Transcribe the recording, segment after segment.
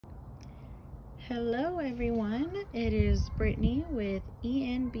Hello everyone, it is Brittany with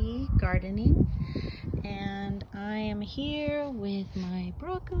ENB Gardening, and I am here with my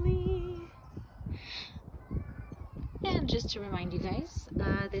broccoli. And just to remind you guys,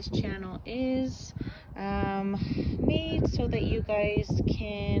 this channel is made so that you guys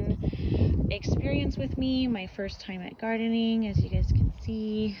can experience with me my first time at gardening. As you guys can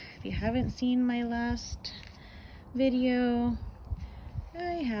see, if you haven't seen my last video,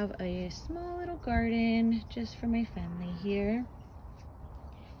 I have a small little garden just for my family here,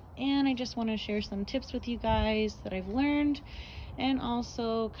 and I just want to share some tips with you guys that I've learned, and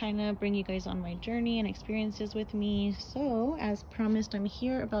also kind of bring you guys on my journey and experiences with me. So as promised, I'm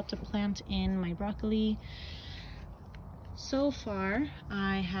here about to plant in my broccoli. So far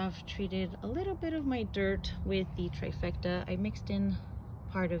I have treated a little bit of my dirt with the trifecta. I mixed in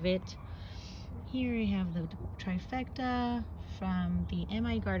part of it. Here I have the trifecta from the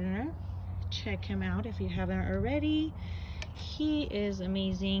MI Gardener. Check him out if you haven't already. He is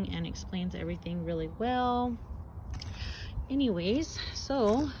amazing and explains everything really well. Anyways,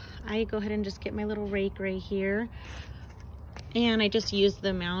 so I go ahead and just get my little rake right here, and I just use the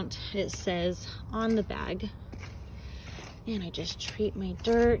amount it says on the bag, and I just treat my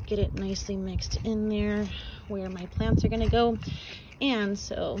dirt, get it nicely mixed in there where my plants are gonna go. And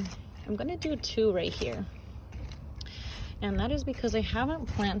so I'm gonna do 2 right here, and that is because I haven't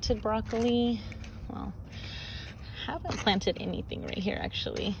planted broccoli. Well, haven't planted anything right here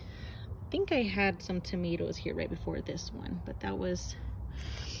actually. I think I had some tomatoes here right before this one, but that was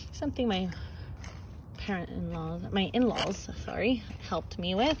something my in-laws, sorry, helped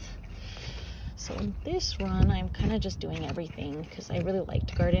me with. So in this run, I'm kind of just doing everything because I really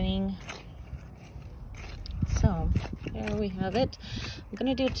liked gardening. So there we have it. I'm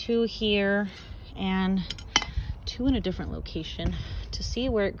gonna do 2 here and 2 in a different location to see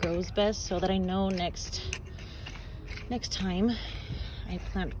where it grows best, so that I know next time I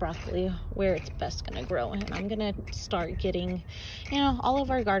plant broccoli where it's best gonna grow. And I'm gonna start getting, all of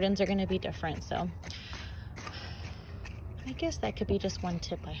our gardens are gonna be different, so I guess that could be just one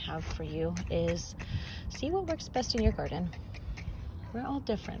tip I have for you, is see what works best in your garden. We're all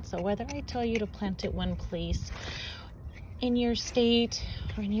different, so whether I tell you to plant it one place in your state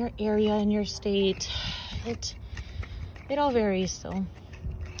or in your area in your state, it all varies. So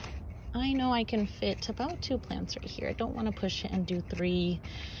I know I can fit about 2 plants right here. I don't want to push it and do 3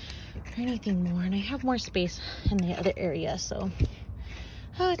 or anything more, and I have more space in the other area. So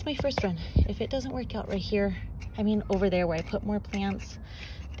it's my first run. If it doesn't work out right here, I mean over there where I put more plants,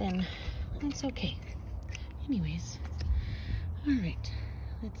 then it's okay. Anyways, all right,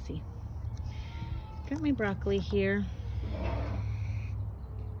 let's see. Got my broccoli here.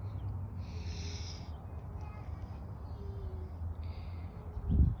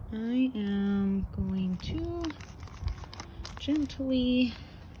 I am going to gently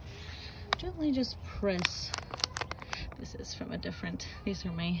just press. This is from these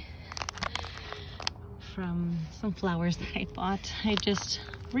are from some flowers that I bought. I just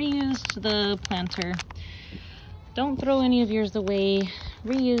reused the planter. Don't throw any of yours away,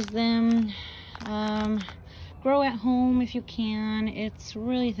 reuse them. Grow at home if you can. It's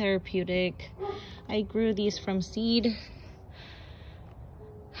really therapeutic. I grew these from seed.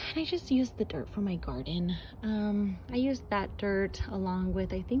 I just used the dirt from my garden. I used that dirt along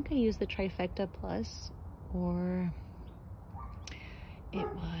with, I think I used the Trifecta Plus, or it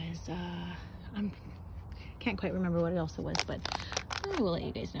was, I can't quite remember what else it was, but I will let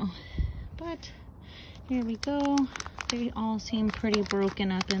you guys know. But here we go. They all seem pretty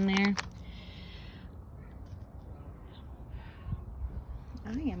broken up in there.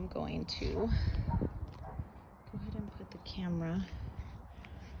 I am going to go ahead and put the camera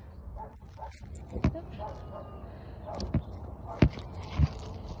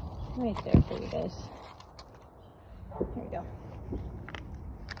right there for you guys. There we go.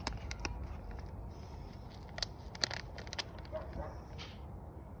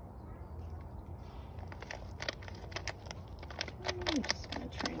 I'm just going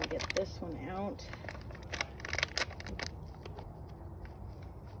to try and get this one out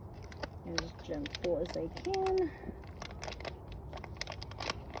as gentle as I can.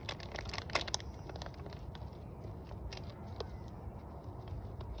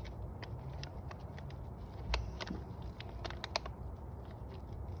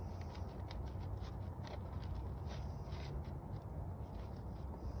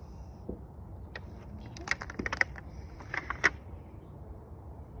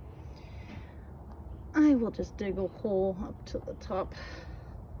 I will just dig a hole up to the top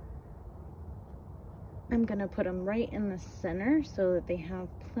I'm gonna put them right in the center so that they have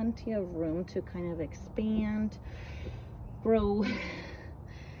plenty of room to kind of expand, grow.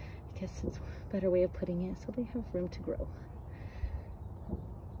 I guess it's a better way of putting it, so they have room to grow.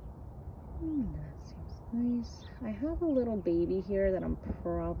 That seems nice. I have a little baby here that I'm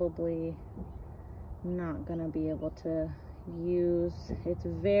probably not gonna be able to use. It's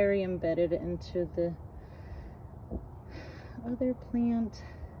very embedded into the other plant.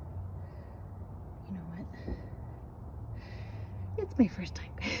 You know what? It's my first time.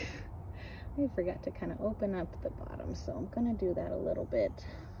 I forgot to kind of open up the bottom, so I'm gonna do that a little bit.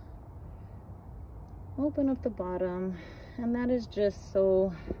 Open up the bottom, and that is just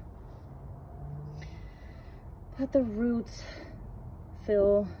so that the roots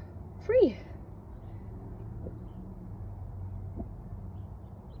feel free.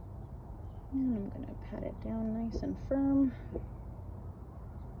 And I'm gonna pat it down nice and firm.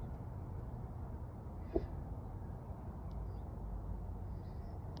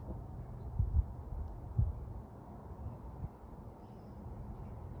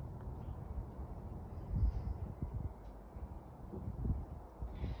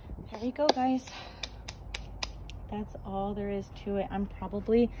 There we go, guys. That's all there is to it. I'm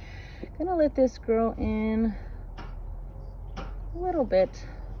probably gonna let this grow in a little bit.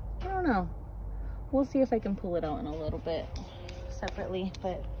 I don't know. We'll see if I can pull it out in a little bit separately,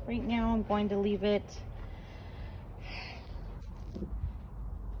 but right now I'm going to leave it,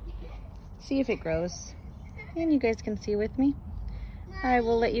 see if it grows, and you guys can see with me. I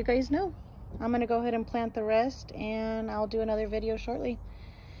will let you guys know. I'm gonna go ahead and plant the rest, and I'll do another video shortly.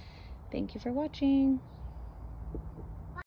 Thank you for watching.